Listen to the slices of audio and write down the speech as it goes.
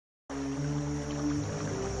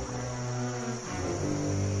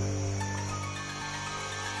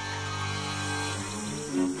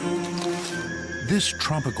This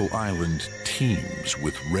tropical island teems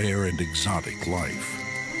with rare and exotic life.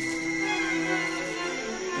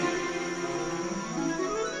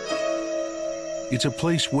 It's a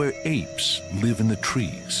place where apes live in the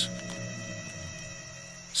trees.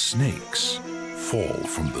 Snakes fall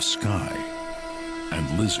from the sky,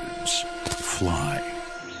 and lizards fly.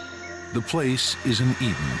 The place is an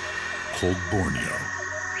Eden called Borneo.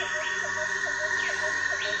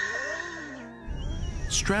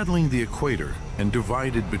 Straddling the equator and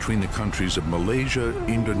divided between the countries of Malaysia,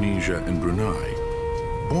 Indonesia, and Brunei,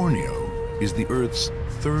 Borneo is the Earth's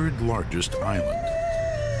third largest island.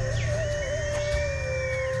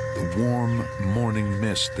 The warm morning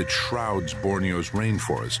mist that shrouds Borneo's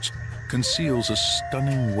rainforests conceals a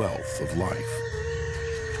stunning wealth of life.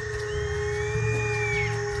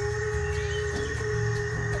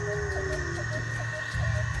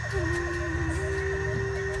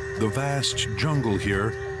 The vast jungle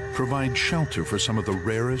here provides shelter for some of the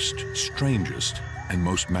rarest, strangest, and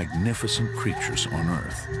most magnificent creatures on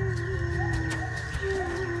Earth.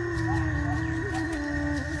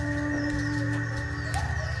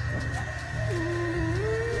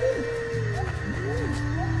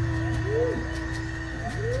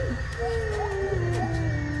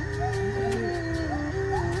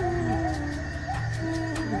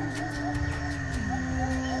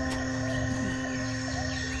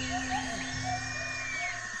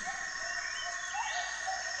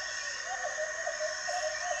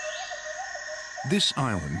 This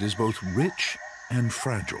island is both rich and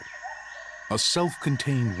fragile, a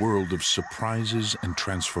self-contained world of surprises and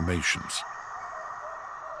transformations.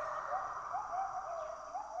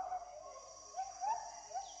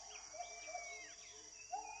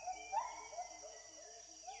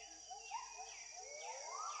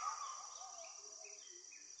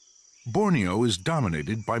 Borneo is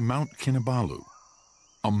dominated by Mount Kinabalu,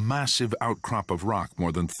 a massive outcrop of rock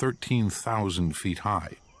more than 13,000 feet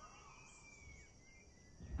high.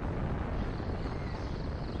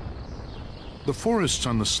 The forests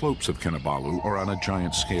on the slopes of Kinabalu are on a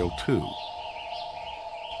giant scale too.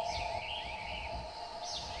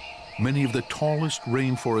 Many of the tallest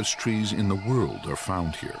rainforest trees in the world are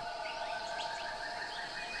found here.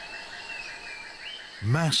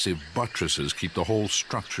 Massive buttresses keep the whole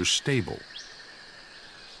structure stable.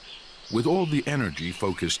 With all the energy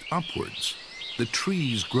focused upwards, the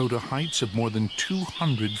trees grow to heights of more than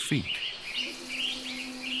 200 feet.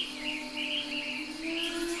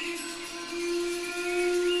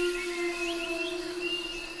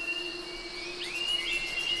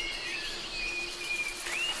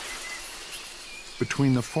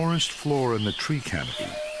 Between the forest floor and the tree canopy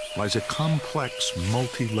lies a complex,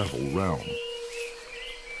 multi-level realm.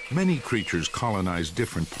 Many creatures colonize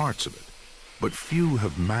different parts of it, but few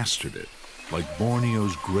have mastered it, like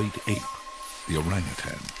Borneo's great ape, the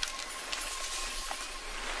orangutan.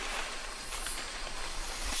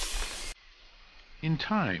 In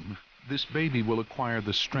time, this baby will acquire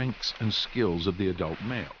the strengths and skills of the adult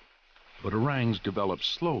male, but orangs develop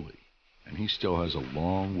slowly, and he still has a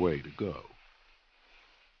long way to go.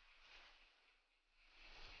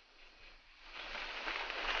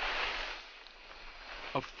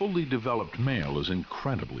 A fully developed male is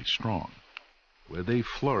incredibly strong. Where they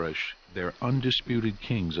flourish, they're undisputed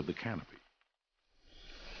kings of the canopy.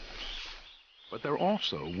 But they're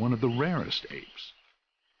also one of the rarest apes,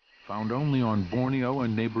 found only on Borneo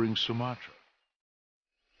and neighboring Sumatra.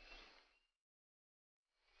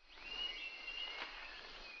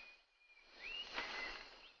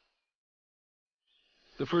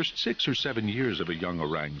 The first 6 or 7 years of a young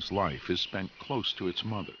orang's life is spent close to its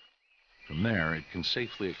mother. From there, it can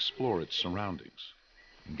safely explore its surroundings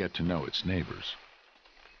and get to know its neighbors.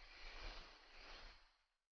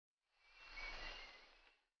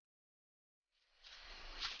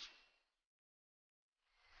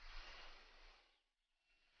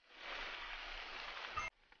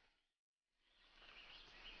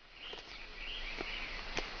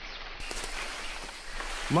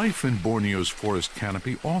 Life in Borneo's forest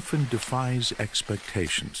canopy often defies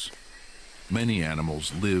expectations. Many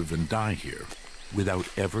animals live and die here without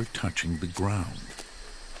ever touching the ground,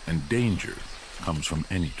 and danger comes from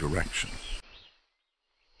any direction.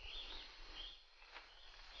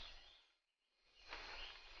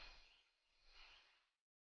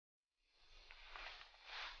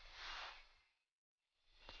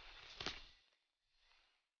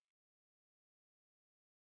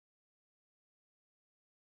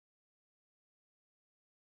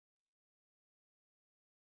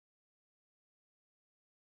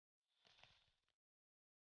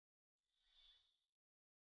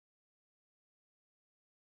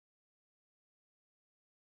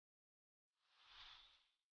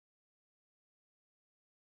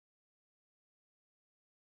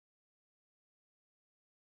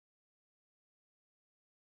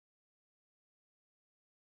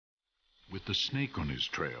 With the snake on his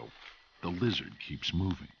trail, the lizard keeps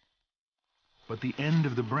moving. But the end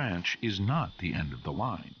of the branch is not the end of the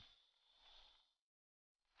line.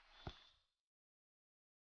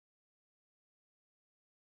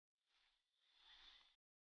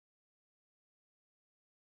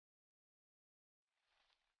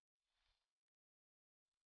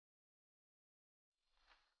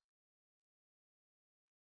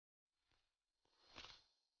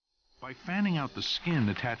 By fanning out the skin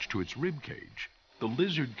attached to its rib cage, the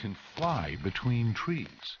lizard can fly between trees.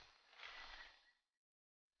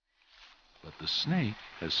 But the snake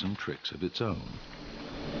has some tricks of its own.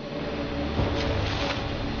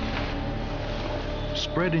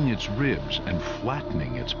 Spreading its ribs and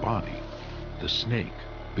flattening its body, the snake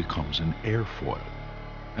becomes an airfoil.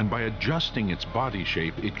 And by adjusting its body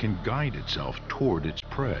shape, it can guide itself toward its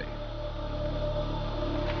prey.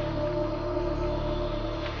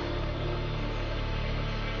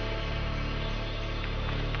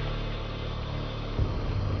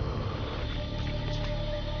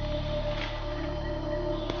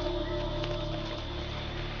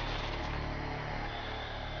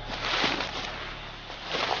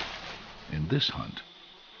 In this hunt,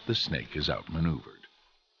 the snake is outmaneuvered.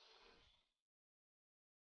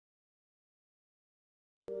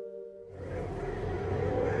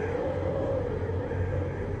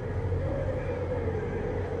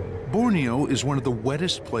 Borneo is one of the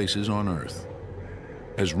wettest places on Earth.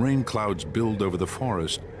 As rain clouds build over the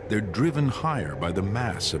forest, they're driven higher by the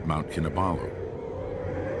mass of Mount Kinabalu.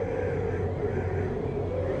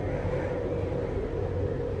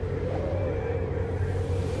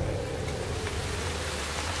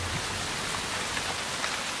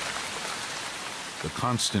 The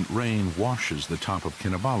constant rain washes the top of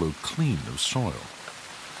Kinabalu clean of soil.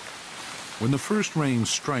 When the first rain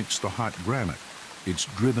strikes the hot granite, it's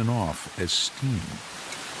driven off as steam.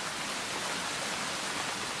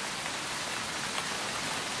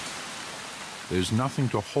 There's nothing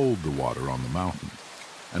to hold the water on the mountain,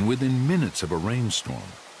 and within minutes of a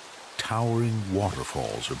rainstorm, towering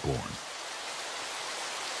waterfalls are born.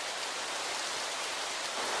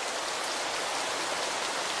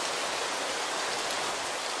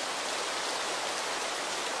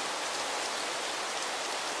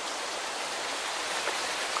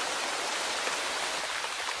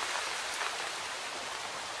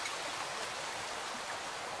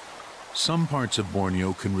 Some parts of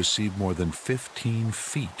Borneo can receive more than 15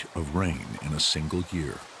 feet of rain in a single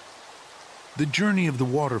year. The journey of the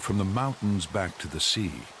water from the mountains back to the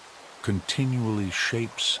sea continually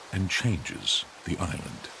shapes and changes the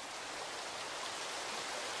island.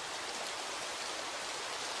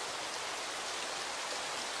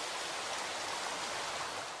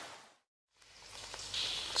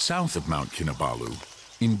 South of Mount Kinabalu,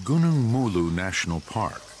 in Gunung Mulu National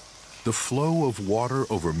Park, the flow of water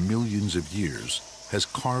over millions of years has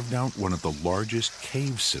carved out one of the largest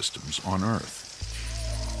cave systems on Earth.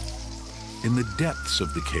 In the depths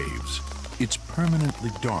of the caves, it's permanently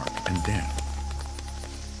dark and damp.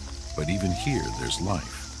 But even here, there's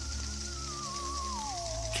life.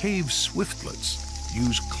 Cave swiftlets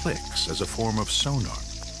use clicks as a form of sonar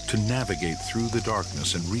to navigate through the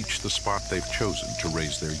darkness and reach the spot they've chosen to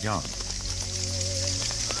raise their young.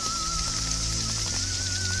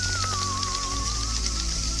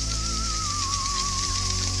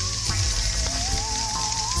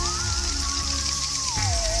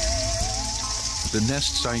 The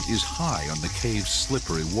nest site is high on the cave's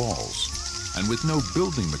slippery walls, and with no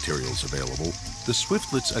building materials available, the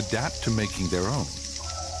swiftlets adapt to making their own,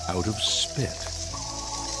 out of spit.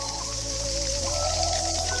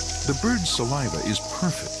 The bird's saliva is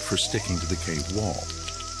perfect for sticking to the cave wall,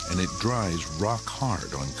 and it dries rock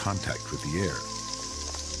hard on contact with the air.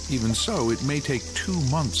 Even so, it may take 2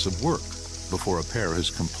 months of work before a pair has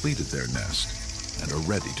completed their nest and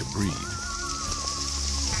are ready to breed.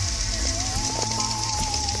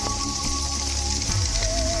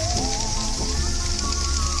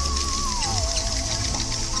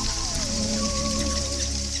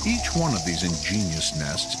 Each one of these ingenious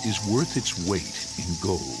nests is worth its weight in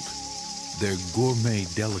gold. They're gourmet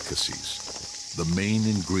delicacies, the main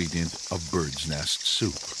ingredient of bird's nest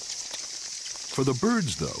soup. For the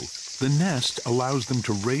birds, though, the nest allows them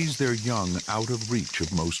to raise their young out of reach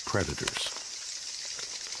of most predators.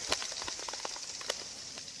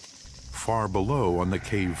 Far below on the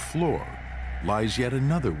cave floor lies yet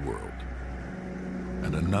another world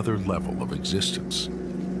and another level of existence.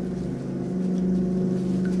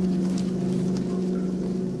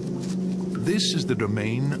 This is the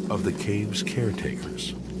domain of the cave's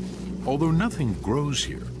caretakers. Although nothing grows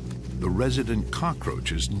here, the resident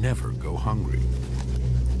cockroaches never go hungry.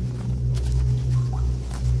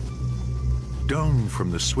 Dung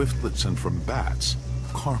from the swiftlets and from bats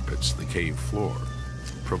carpets the cave floor,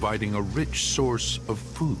 providing a rich source of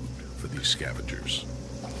food for these scavengers.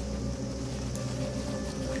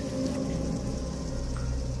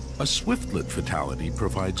 A swiftlet fatality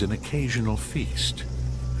provides an occasional feast,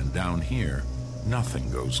 and down here, nothing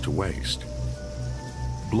goes to waste.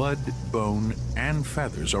 Blood, bone, and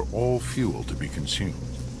feathers are all fuel to be consumed.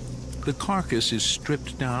 The carcass is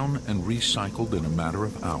stripped down and recycled in a matter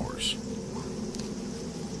of hours.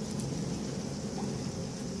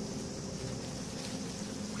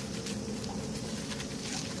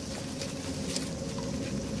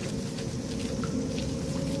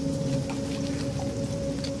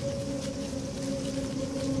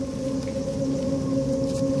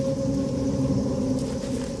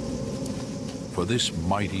 For this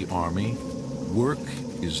mighty army, work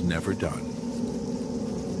is never done.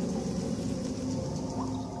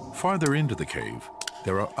 Farther into the cave,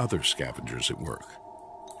 there are other scavengers at work.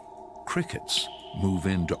 Crickets move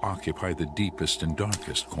in to occupy the deepest and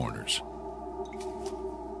darkest corners.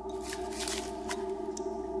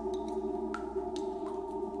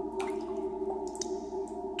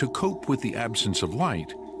 To cope with the absence of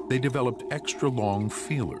light, they developed extra long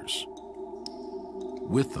feelers.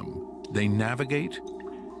 With them, they navigate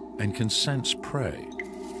and can sense prey.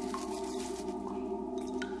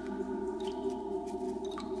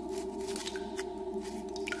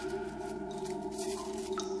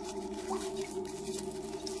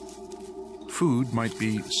 Food might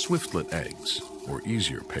be swiftlet eggs or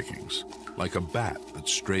easier pickings, like a bat that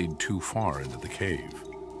strayed too far into the cave.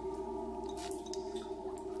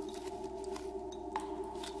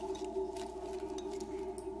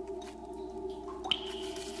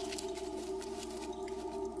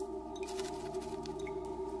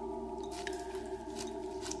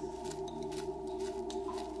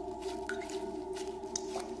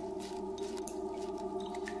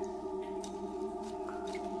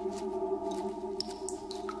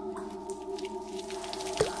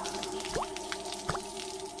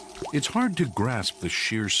 It's hard to grasp the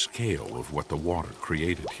sheer scale of what the water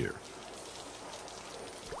created here.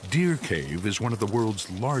 Deer Cave is one of the world's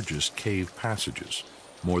largest cave passages,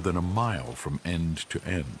 more than a mile from end to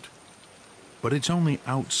end. But it's only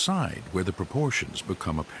outside where the proportions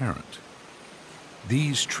become apparent.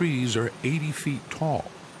 These trees are 80 feet tall,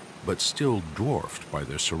 but still dwarfed by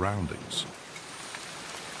their surroundings.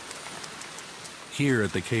 Here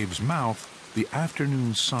at the cave's mouth, the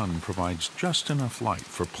afternoon sun provides just enough light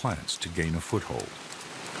for plants to gain a foothold.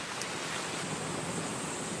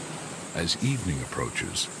 As evening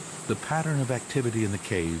approaches, the pattern of activity in the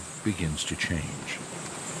cave begins to change.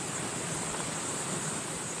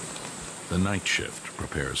 The night shift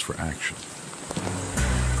prepares for action.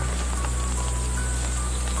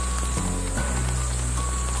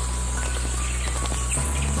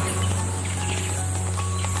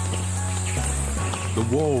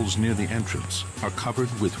 The walls near the entrance are covered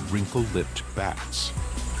with wrinkle-lipped bats.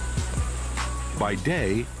 By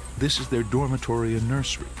day, this is their dormitory and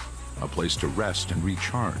nursery, a place to rest and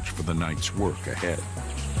recharge for the night's work ahead.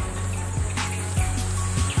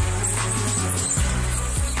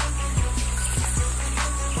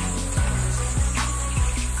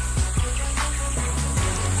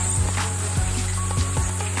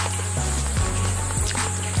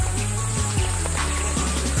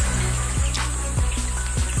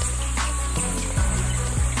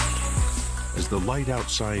 The light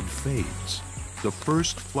outside fades. The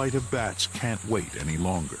first flight of bats can't wait any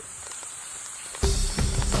longer.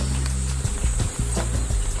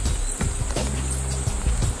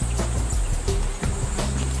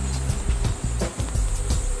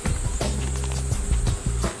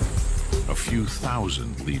 A few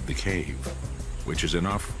thousand leave the cave, which is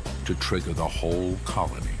enough to trigger the whole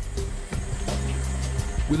colony.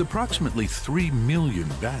 With approximately 3 million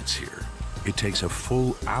bats here, it takes a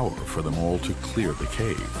full hour for them all to clear the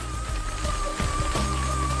cave.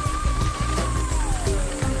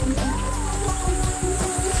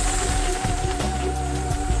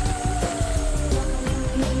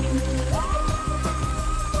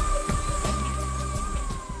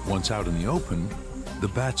 Once out in the open, the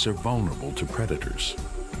bats are vulnerable to predators.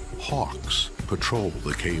 Hawks patrol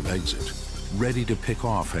the cave exit, ready to pick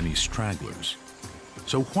off any stragglers.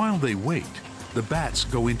 So while they wait, the bats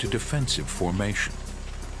go into defensive formation.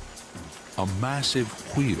 A massive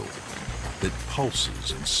wheel that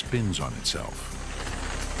pulses and spins on itself.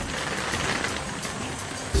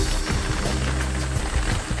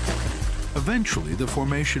 Eventually, the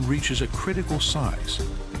formation reaches a critical size,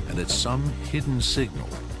 and at some hidden signal,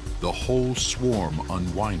 the whole swarm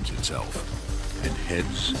unwinds itself and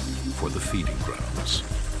heads for the feeding grounds.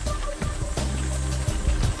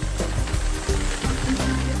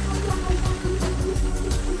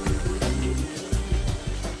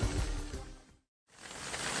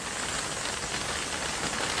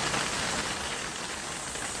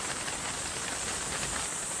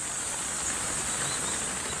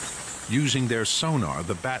 Using their sonar,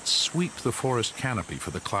 the bats sweep the forest canopy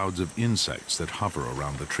for the clouds of insects that hover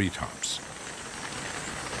around the treetops.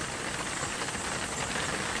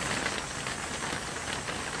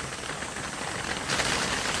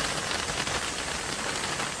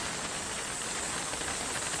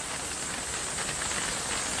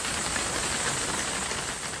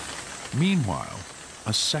 Meanwhile,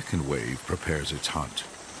 a second wave prepares its hunt.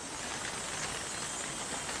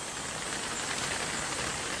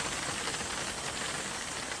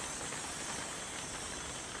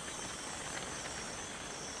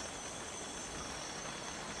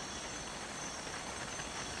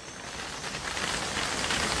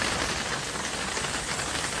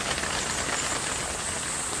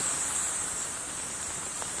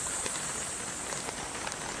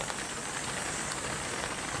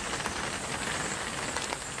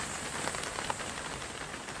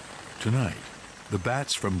 Tonight, the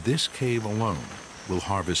bats from this cave alone will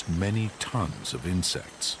harvest many tons of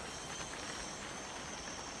insects.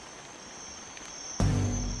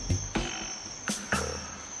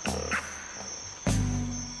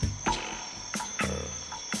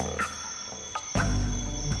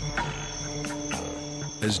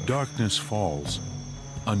 As darkness falls,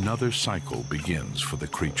 another cycle begins for the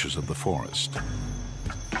creatures of the forest.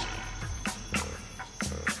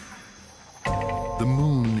 The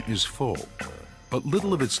moon is full, but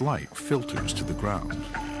little of its light filters to the ground.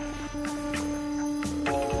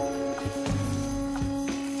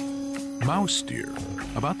 Mouse deer,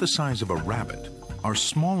 about the size of a rabbit, are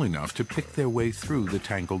small enough to pick their way through the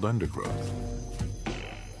tangled undergrowth.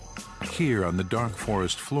 Here on the dark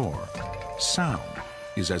forest floor, sound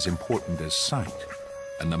is as important as sight,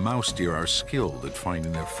 and the mouse deer are skilled at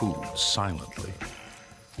finding their food silently.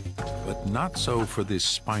 But not so for this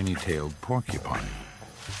spiny-tailed porcupine.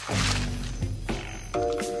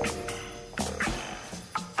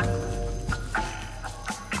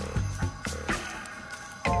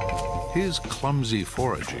 His clumsy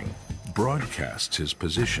foraging broadcasts his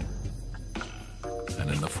position. And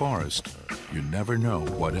in the forest, you never know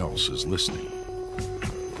what else is listening.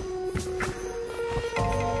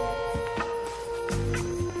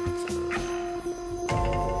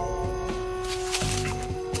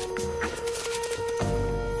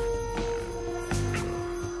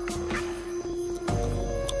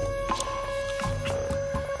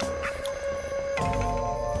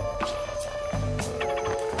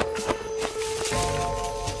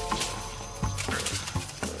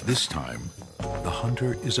 This time, the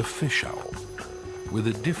hunter is a fish owl with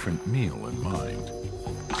a different meal in mind.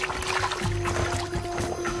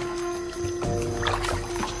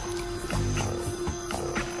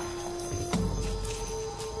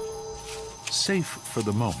 Safe for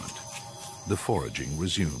the moment, the foraging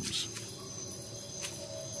resumes.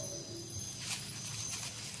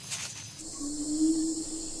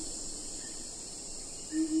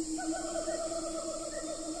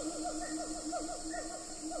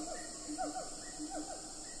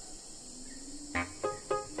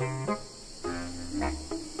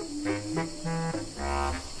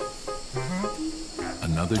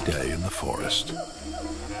 Another day in the forest.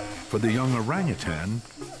 For the young orangutan,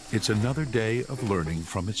 it's another day of learning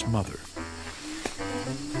from its mother.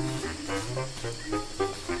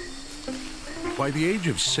 By the age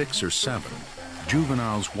of 6 or 7,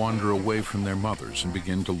 juveniles wander away from their mothers and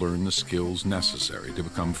begin to learn the skills necessary to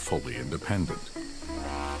become fully independent.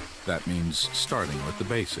 That means starting with the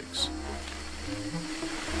basics.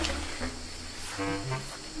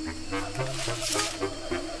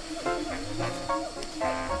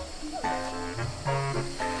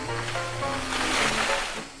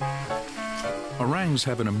 Orangs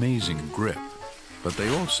have an amazing grip, but they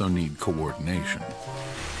also need coordination.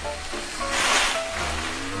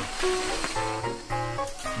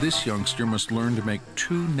 This youngster must learn to make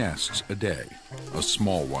 2 nests a day, a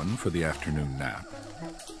small one for the afternoon nap,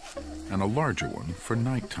 and a larger one for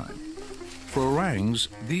nighttime. For orangs,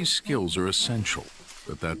 these skills are essential,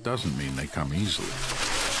 but that doesn't mean they come easily.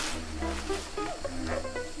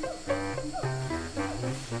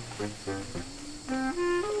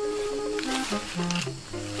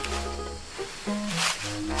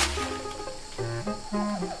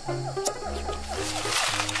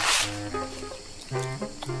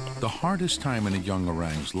 The hardest time in a young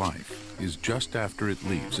orang's life is just after it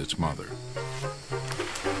leaves its mother.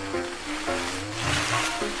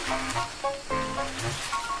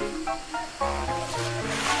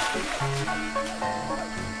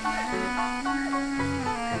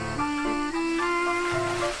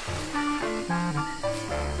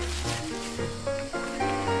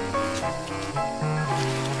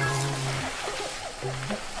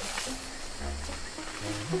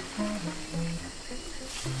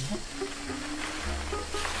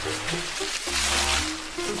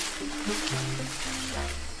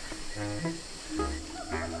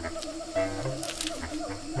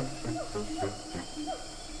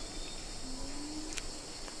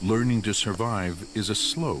 Learning to survive is a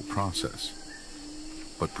slow process,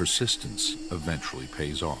 but persistence eventually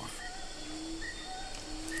pays off.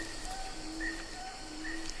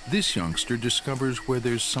 This youngster discovers where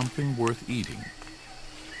there's something worth eating.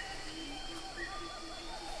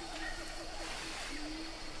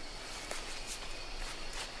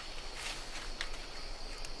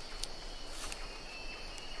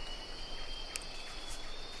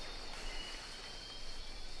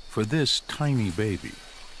 For this tiny baby,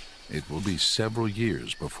 it will be several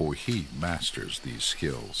years before he masters these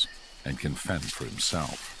skills and can fend for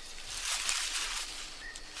himself.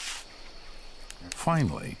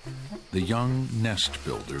 Finally, the young nest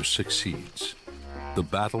builder succeeds. The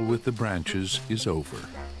battle with the branches is over.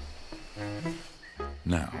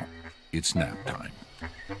 Now, it's nap time.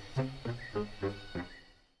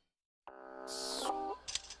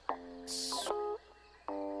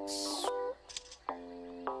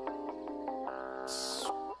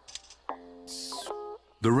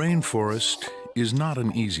 The rainforest is not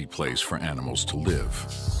an easy place for animals to live.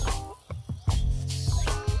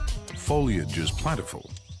 Foliage is plentiful,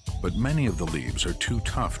 but many of the leaves are too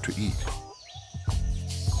tough to eat.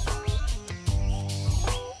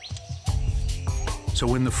 So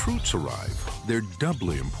when the fruits arrive, they're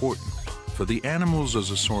doubly important for the animals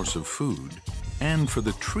as a source of food and for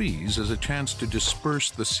the trees as a chance to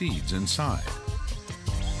disperse the seeds inside.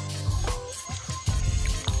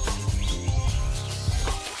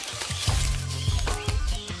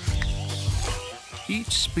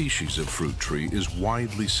 Each species of fruit tree is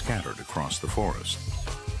widely scattered across the forest.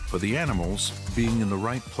 For the animals, being in the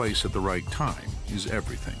right place at the right time is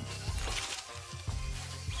everything.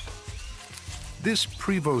 This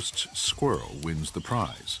Prevost's squirrel wins the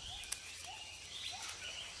prize.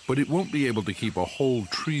 But it won't be able to keep a whole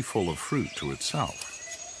tree full of fruit to itself.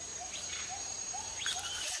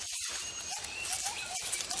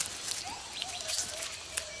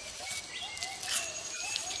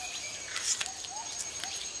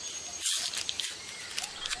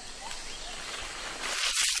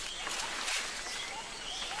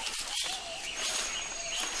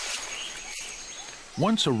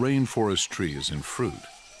 Once a rainforest tree is in fruit,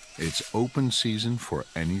 it's open season for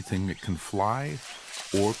anything that can fly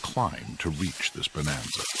or climb to reach this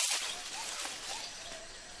bonanza.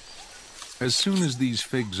 As soon as these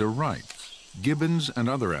figs are ripe, gibbons and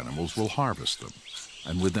other animals will harvest them,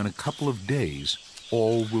 and within a couple of days,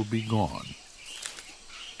 all will be gone,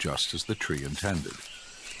 just as the tree intended.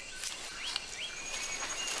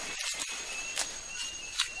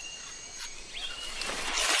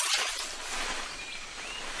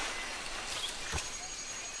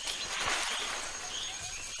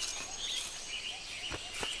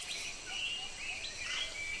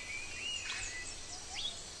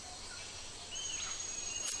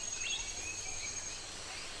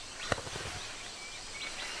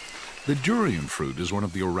 The durian fruit is one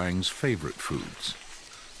of the orang's favorite foods.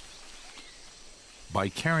 By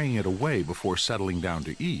carrying it away before settling down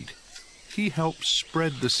to eat, he helps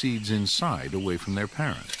spread the seeds inside away from their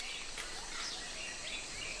parent.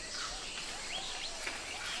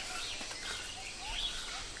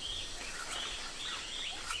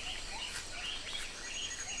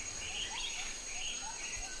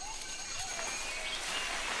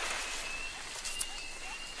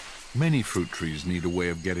 Many fruit trees need a way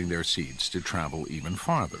of getting their seeds to travel even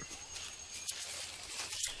farther.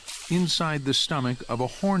 Inside the stomach of a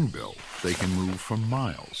hornbill, they can move for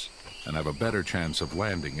miles and have a better chance of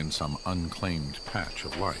landing in some unclaimed patch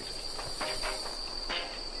of light.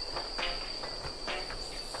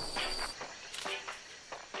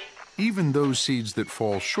 Even those seeds that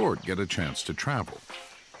fall short get a chance to travel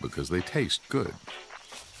because they taste good.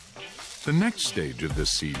 The next stage of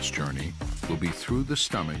this seed's journey will be through the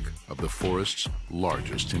stomach of the forest's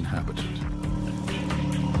largest inhabitant.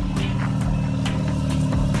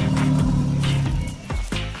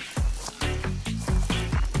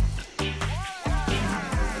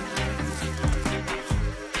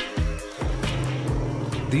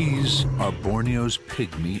 These are Borneo's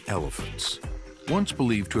Pygmy elephants, once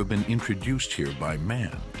believed to have been introduced here by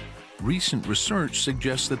man. Recent research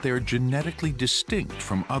suggests that they are genetically distinct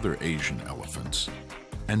from other Asian elephants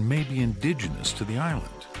and may be indigenous to the island.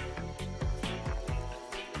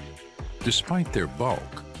 Despite their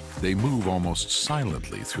bulk, they move almost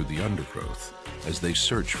silently through the undergrowth as they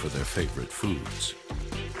search for their favorite foods.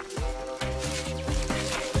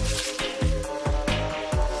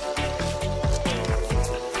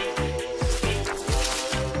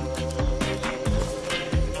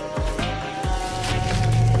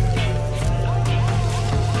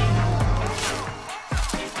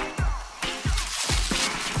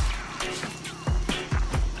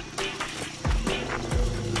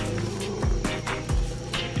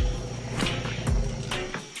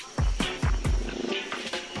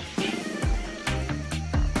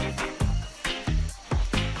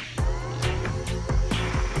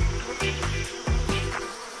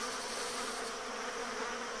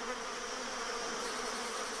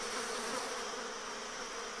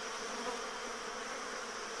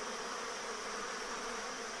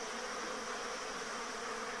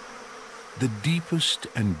 The deepest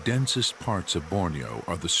and densest parts of Borneo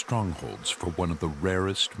are the strongholds for one of the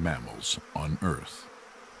rarest mammals on Earth.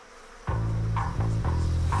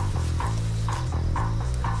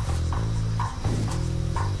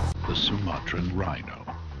 The Sumatran rhino.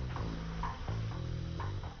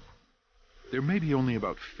 There may be only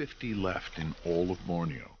about 50 left in all of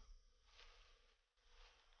Borneo.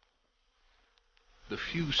 The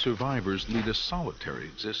few survivors lead a solitary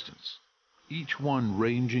existence, each one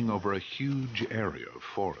ranging over a huge area of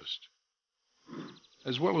forest.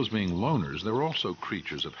 As well as being loners, they're also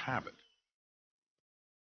creatures of habit.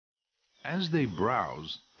 As they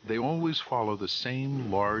browse, they always follow the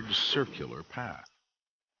same large circular path.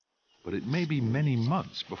 But it may be many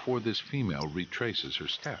months before this female retraces her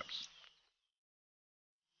steps.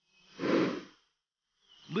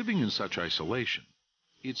 Living in such isolation,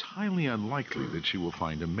 it's highly unlikely that she will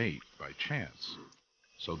find a mate by chance.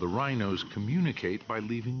 So the rhinos communicate by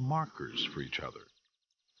leaving markers for each other.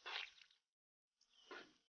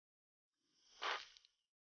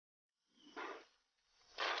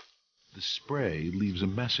 The spray leaves a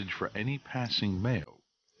message for any passing male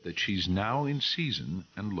that she's now in season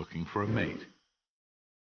and looking for a mate.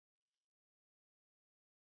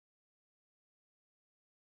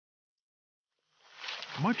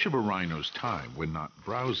 Much of a rhino's time, when not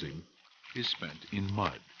browsing, is spent in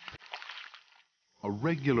mud. A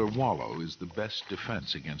regular wallow is the best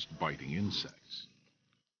defense against biting insects.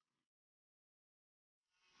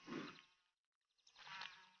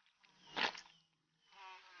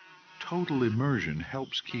 Total immersion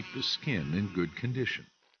helps keep the skin in good condition.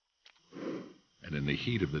 And in the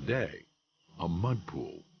heat of the day, a mud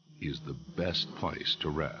pool is the best place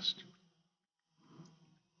to rest.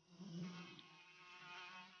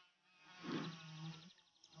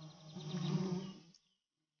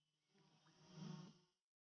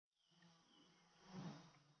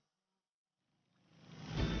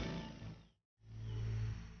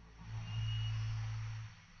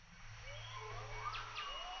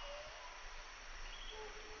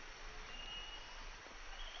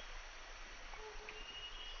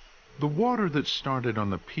 The water that started on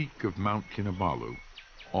the peak of Mount Kinabalu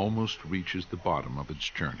almost reaches the bottom of its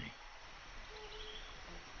journey.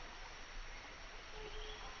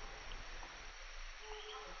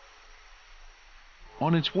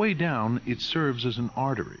 On its way down, it serves as an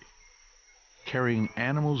artery, carrying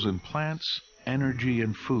animals and plants, energy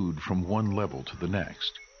and food from one level to the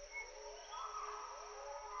next.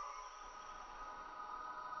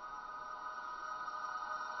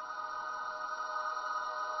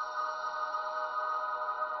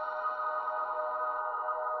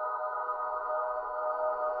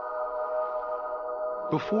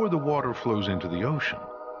 Before the water flows into the ocean,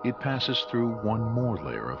 it passes through one more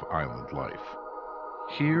layer of island life.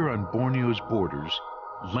 Here on Borneo's borders,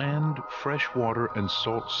 land, fresh water, and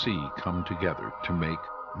salt sea come together to make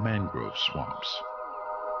mangrove swamps.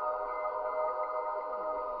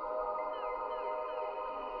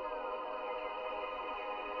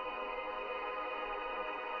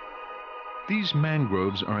 These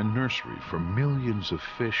mangroves are a nursery for millions of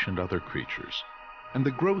fish and other creatures. And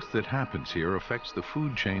the growth that happens here affects the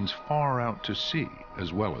food chains far out to sea,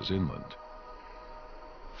 as well as inland.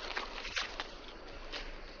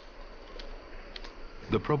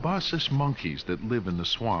 The proboscis monkeys that live in the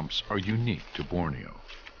swamps are unique to Borneo,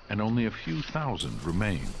 and only a few thousand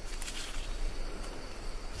remain.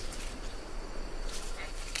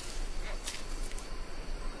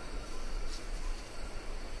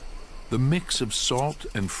 The mix of salt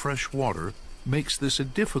and fresh water makes this a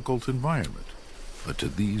difficult environment. But to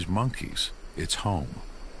these monkeys, it's home.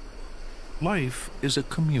 Life is a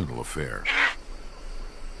communal affair.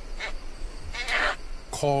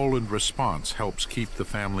 Call and response helps keep the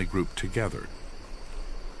family group together.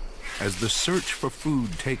 As the search for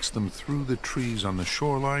food takes them through the trees on the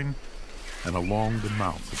shoreline and along the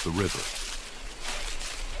mouth of the river.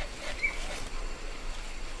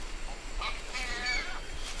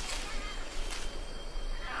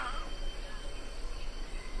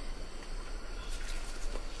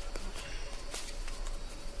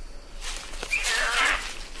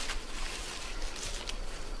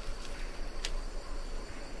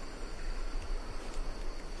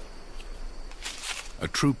 A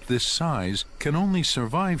troop this size can only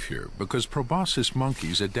survive here because proboscis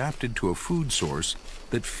monkeys adapted to a food source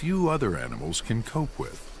that few other animals can cope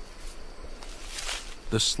with.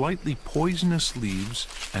 The slightly poisonous leaves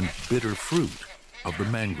and bitter fruit of the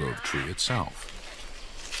mangrove tree itself.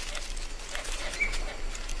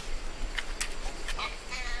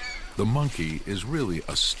 The monkey is really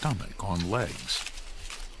a stomach on legs.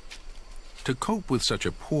 To cope with such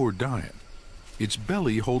a poor diet, Its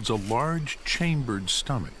belly holds a large chambered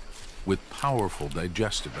stomach with powerful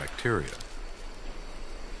digestive bacteria.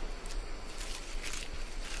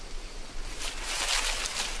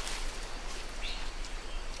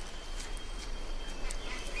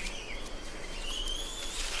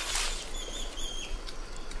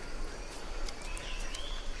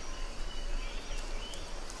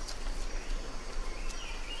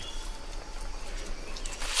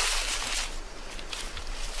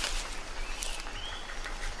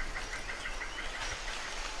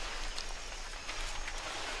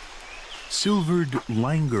 Silvered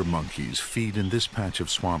langur monkeys feed in this patch of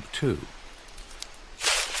swamp too.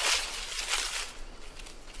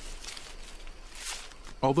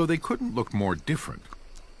 Although they couldn't look more different,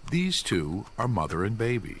 these two are mother and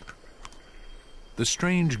baby. The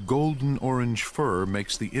strange golden-orange fur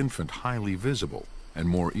makes the infant highly visible and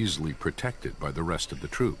more easily protected by the rest of the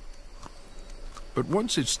troop. But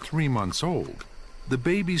once it's 3 months old, the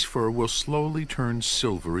baby's fur will slowly turn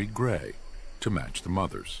silvery gray to match the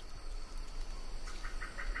mother's.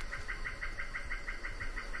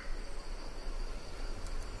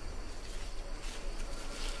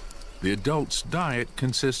 The adult's diet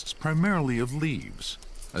consists primarily of leaves,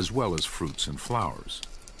 as well as fruits and flowers.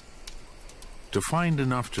 To find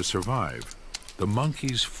enough to survive, the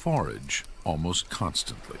monkeys forage almost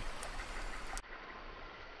constantly.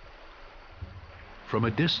 From a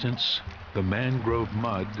distance, the mangrove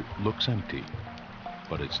mud looks empty,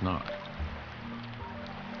 but it's not.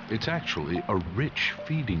 It's actually a rich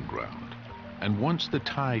feeding ground, and once the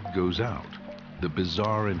tide goes out, the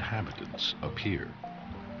bizarre inhabitants appear.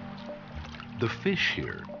 The fish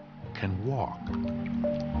here can walk.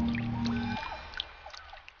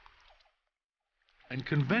 And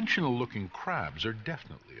conventional-looking crabs are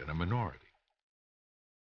definitely in a minority.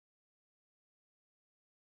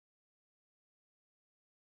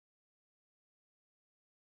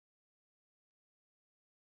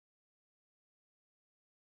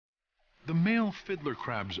 The male fiddler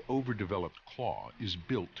crab's overdeveloped claw is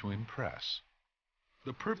built to impress.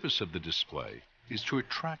 The purpose of the display is to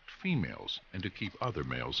attract females and to keep other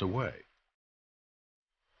males away.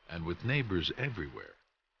 And with neighbors everywhere,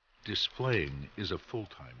 displaying is a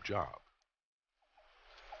full-time job.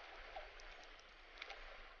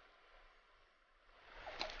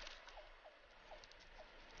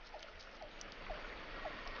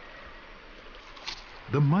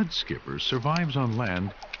 The mud skipper survives on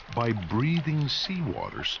land by breathing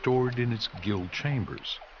seawater stored in its gill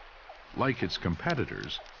chambers. Like its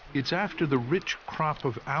competitors, it's after the rich crop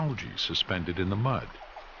of algae suspended in the mud.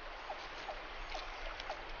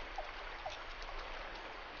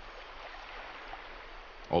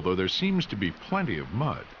 Although there seems to be plenty of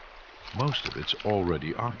mud, most of it's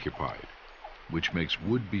already occupied, which makes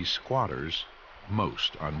would-be squatters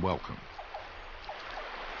most unwelcome.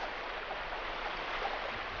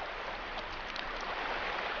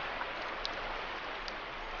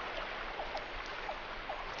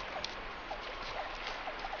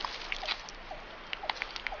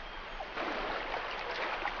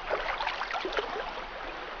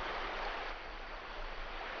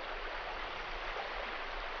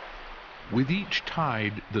 With each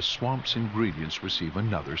tide, the swamp's ingredients receive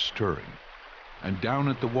another stirring. And down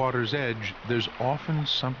at the water's edge, there's often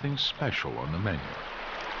something special on the menu.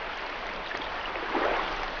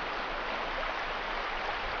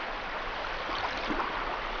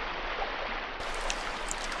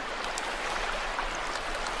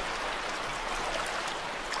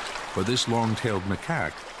 For this long-tailed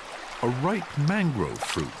macaque, a ripe mangrove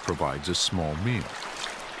fruit provides a small meal.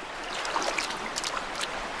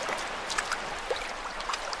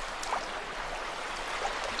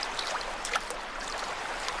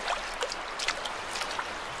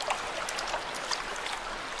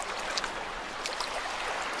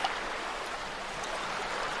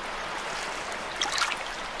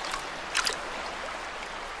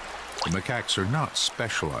 Macaques are not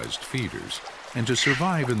specialized feeders, and to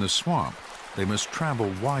survive in the swamp, they must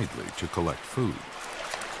travel widely to collect food.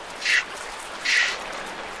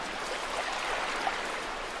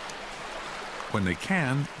 When they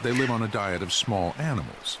can, they live on a diet of small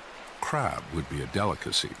animals. Crab would be a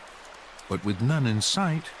delicacy, but with none in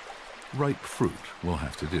sight, ripe fruit will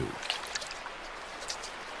have to do.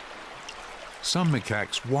 Some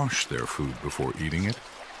macaques wash their food before eating it,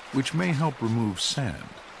 which may help remove sand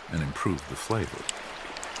and improve the flavor.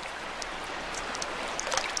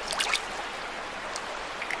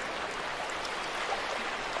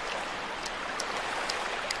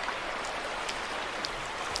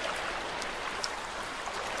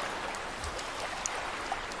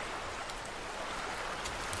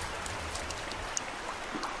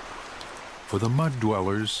 For the mud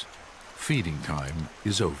dwellers, feeding time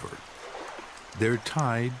is over. Their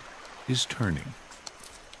tide is turning.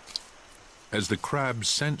 As the crabs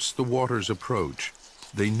sense the water's approach,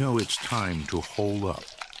 they know it's time to hole up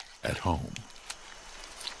at home.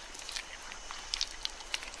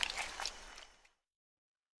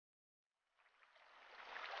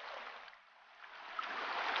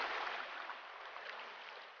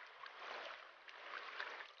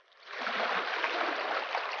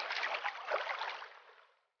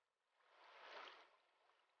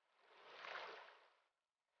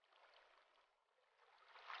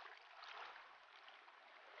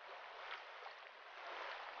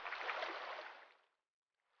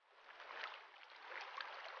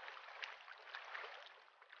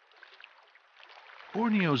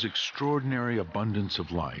 Borneo's extraordinary abundance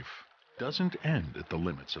of life doesn't end at the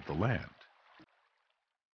limits of the land.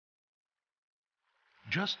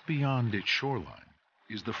 Just beyond its shoreline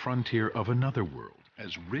is the frontier of another world,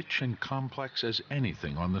 as rich and complex as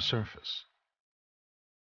anything on the surface.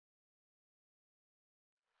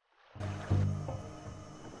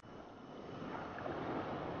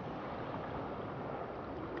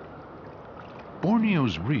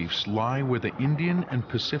 Borneo's reefs lie where the Indian and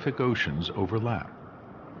Pacific Oceans overlap,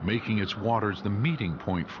 making its waters the meeting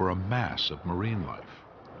point for a mass of marine life.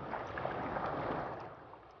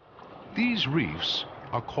 These reefs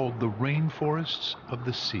are called the rainforests of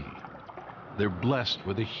the sea. They're blessed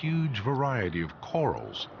with a huge variety of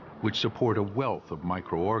corals, which support a wealth of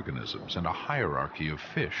microorganisms and a hierarchy of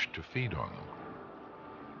fish to feed on them.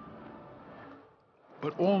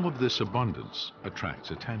 But all of this abundance attracts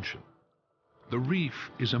attention. The reef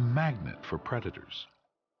is a magnet for predators.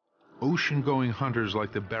 Ocean-going hunters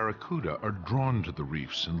like the barracuda are drawn to the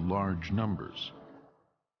reefs in large numbers.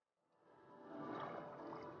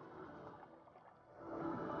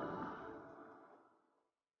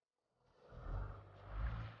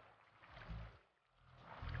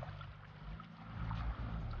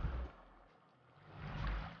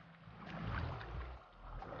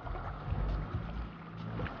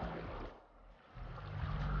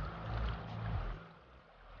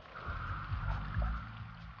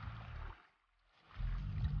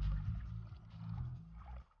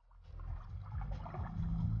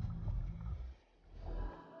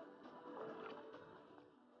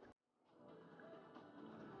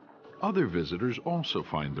 Other visitors also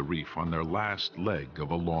find the reef on their last leg of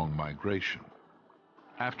a long migration.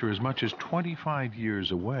 After as much as 25 years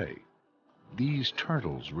away, these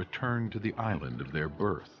turtles return to the island of their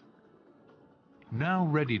birth. Now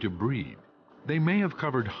ready to breed, they may have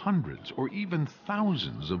covered hundreds or even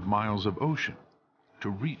thousands of miles of ocean to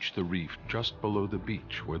reach the reef just below the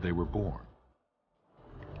beach where they were born.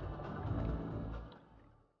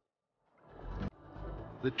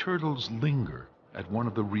 The turtles linger at one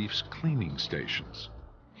of the reef's cleaning stations.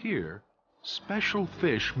 Here, special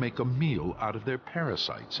fish make a meal out of their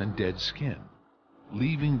parasites and dead skin,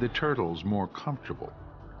 leaving the turtles more comfortable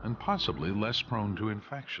and possibly less prone to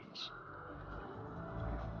infections.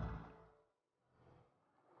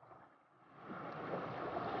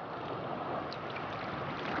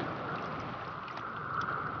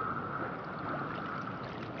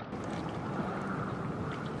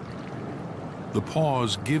 The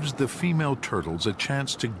pause gives the female turtles a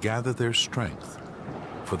chance to gather their strength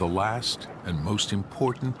for the last and most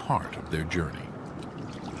important part of their journey.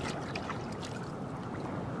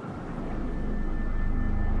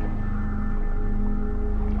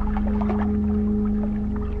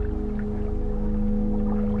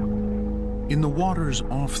 In the waters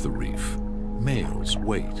off the reef, males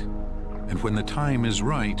wait, and when the time is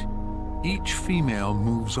right, each female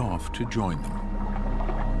moves off to join them.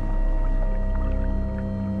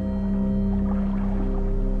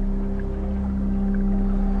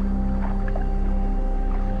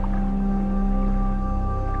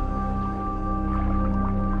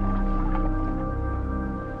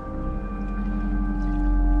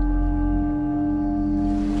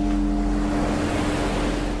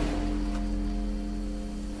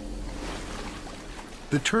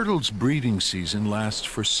 The turtle's breeding season lasts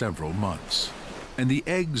for several months, and the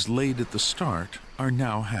eggs laid at the start are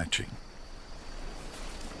now hatching.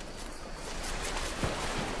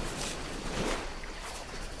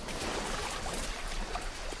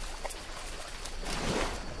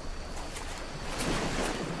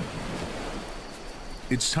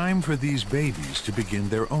 It's time for these babies to begin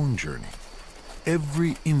their own journey.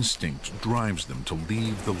 Every instinct drives them to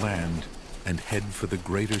leave the land and head for the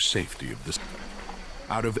greater safety of the sea.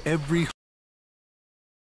 Out of every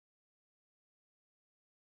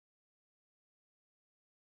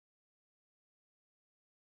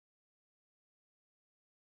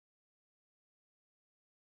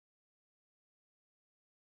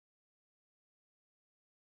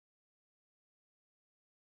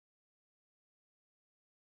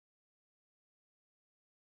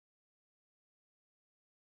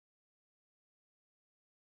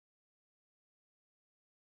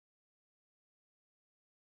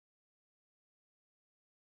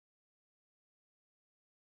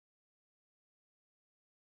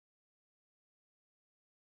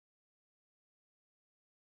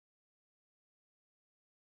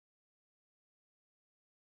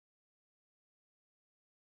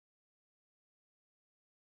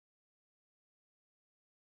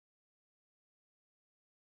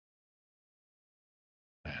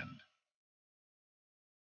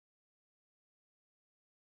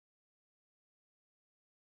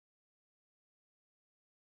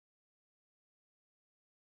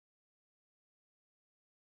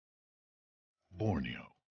Borneo,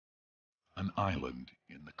 an island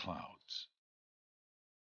in the clouds.